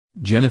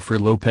Jennifer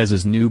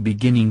Lopez's new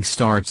beginning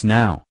starts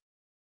now.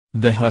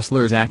 The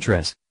Hustlers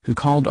actress, who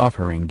called off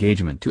her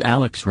engagement to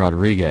Alex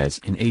Rodriguez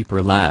in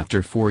April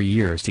after 4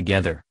 years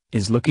together,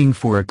 is looking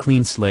for a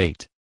clean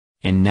slate.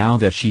 And now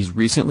that she's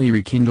recently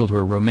rekindled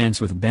her romance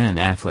with Ben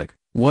Affleck,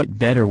 what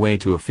better way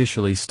to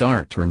officially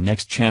start her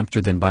next chapter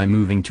than by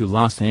moving to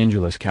Los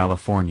Angeles,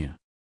 California?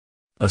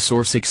 A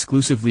source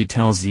exclusively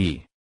tells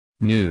E!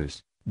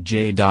 News,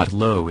 J.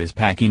 Lo is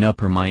packing up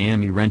her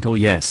Miami rental,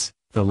 yes,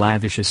 the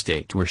lavish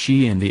estate where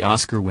she and the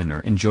Oscar winner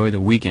enjoy the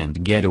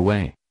weekend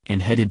getaway,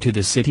 and headed to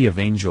the City of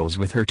Angels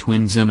with her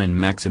twins and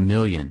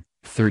Maximilian,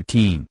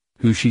 13,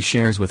 who she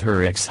shares with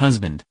her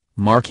ex-husband,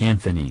 Mark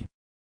Anthony.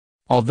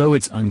 Although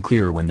it's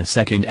unclear when the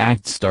second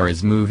act star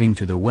is moving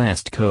to the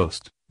West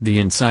Coast, the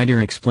insider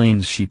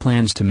explains she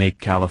plans to make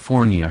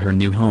California her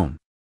new home.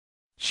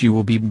 She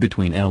will be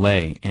between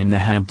LA and the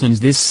Hamptons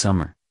this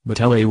summer, but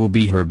LA will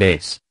be her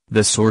base,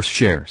 the source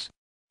shares.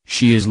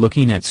 She is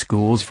looking at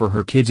schools for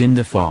her kids in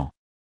the fall.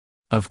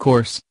 Of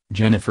course,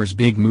 Jennifer's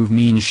big move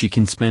means she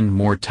can spend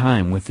more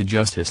time with the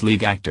Justice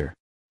League actor.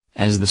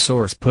 As the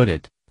source put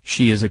it,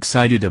 she is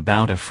excited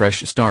about a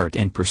fresh start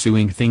and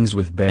pursuing things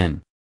with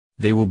Ben.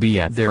 They will be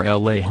at their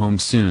LA home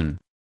soon.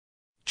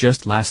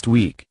 Just last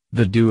week,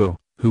 the duo,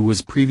 who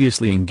was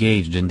previously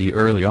engaged in the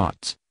early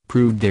aughts,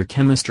 proved their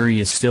chemistry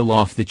is still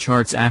off the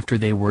charts after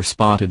they were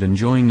spotted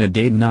enjoying a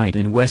date night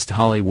in West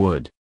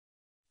Hollywood.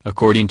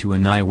 According to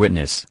an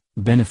eyewitness,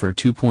 Bennifer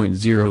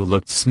 2.0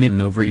 looked smitten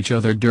over each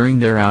other during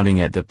their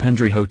outing at the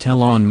Pendry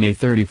Hotel on May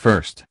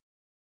 31.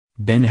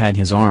 Ben had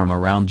his arm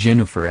around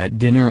Jennifer at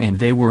dinner and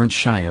they weren't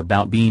shy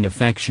about being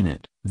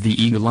affectionate, the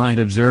eagle-eyed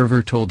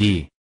observer told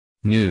E!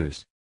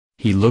 News.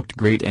 He looked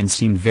great and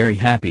seemed very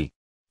happy.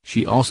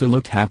 She also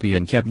looked happy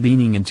and kept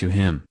leaning into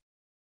him.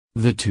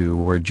 The two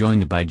were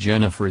joined by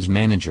Jennifer's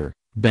manager,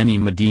 Benny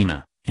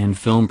Medina, and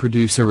film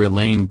producer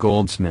Elaine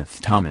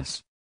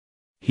Goldsmith-Thomas.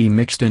 He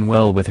mixed in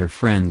well with her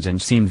friends and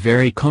seemed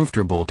very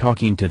comfortable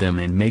talking to them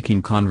and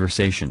making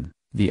conversation,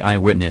 the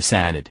eyewitness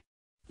added.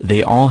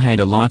 They all had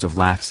a lot of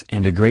laughs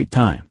and a great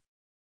time.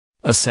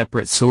 A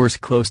separate source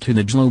close to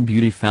the JLo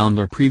Beauty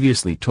founder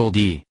previously told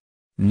E!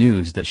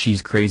 News that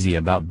she's crazy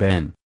about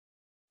Ben.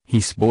 He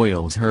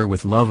spoils her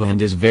with love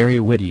and is very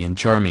witty and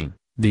charming,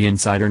 the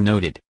insider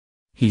noted.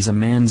 He's a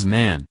man's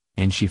man,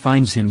 and she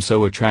finds him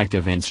so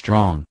attractive and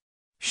strong.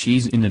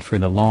 She's in it for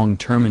the long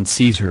term and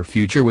sees her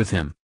future with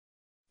him.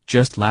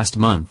 Just last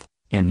month,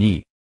 an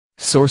E!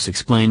 Source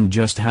explained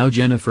just how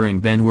Jennifer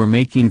and Ben were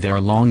making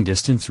their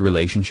long-distance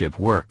relationship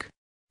work.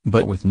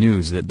 But with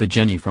news that the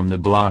Jenny from the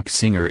Block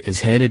singer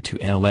is headed to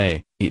LA,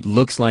 it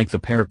looks like the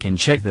pair can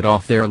check that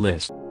off their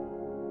list.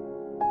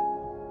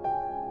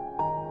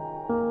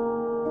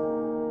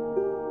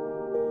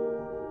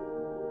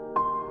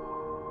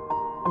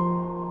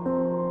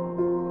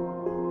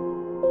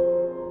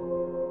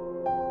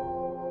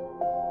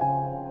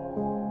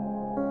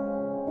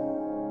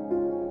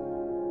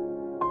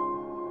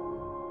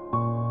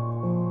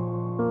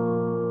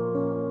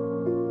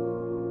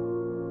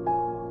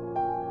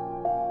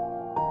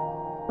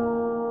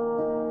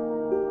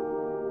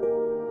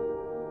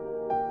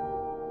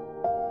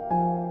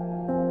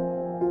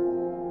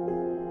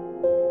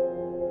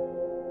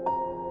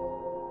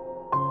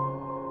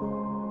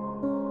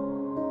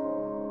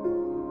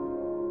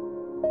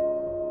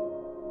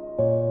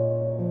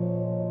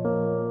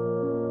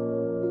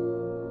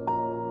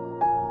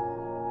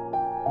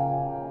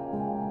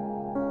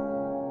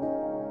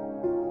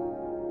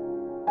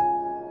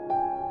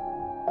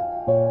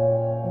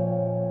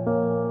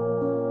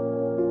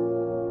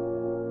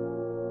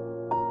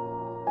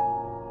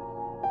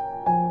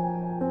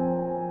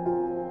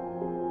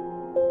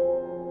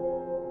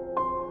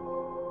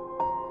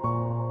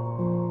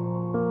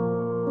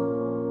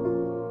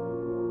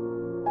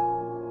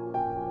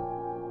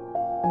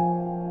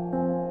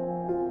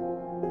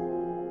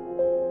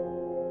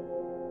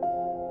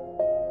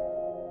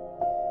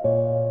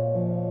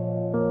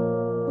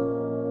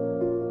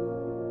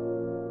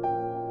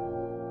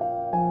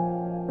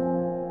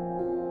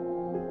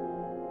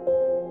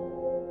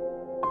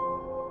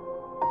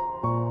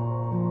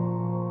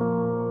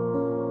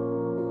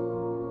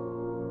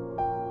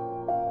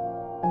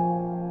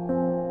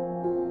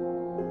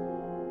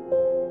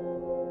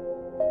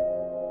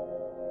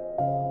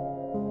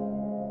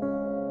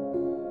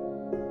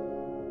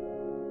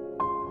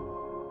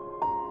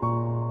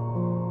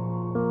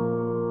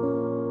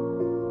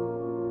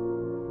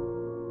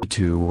 The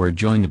two were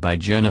joined by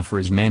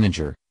Jennifer's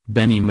manager,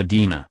 Benny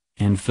Medina,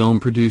 and film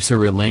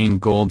producer Elaine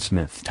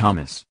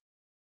Goldsmith-Thomas.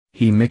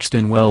 He mixed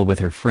in well with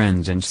her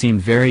friends and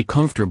seemed very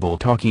comfortable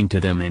talking to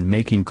them and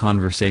making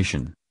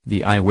conversation,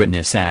 the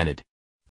eyewitness added.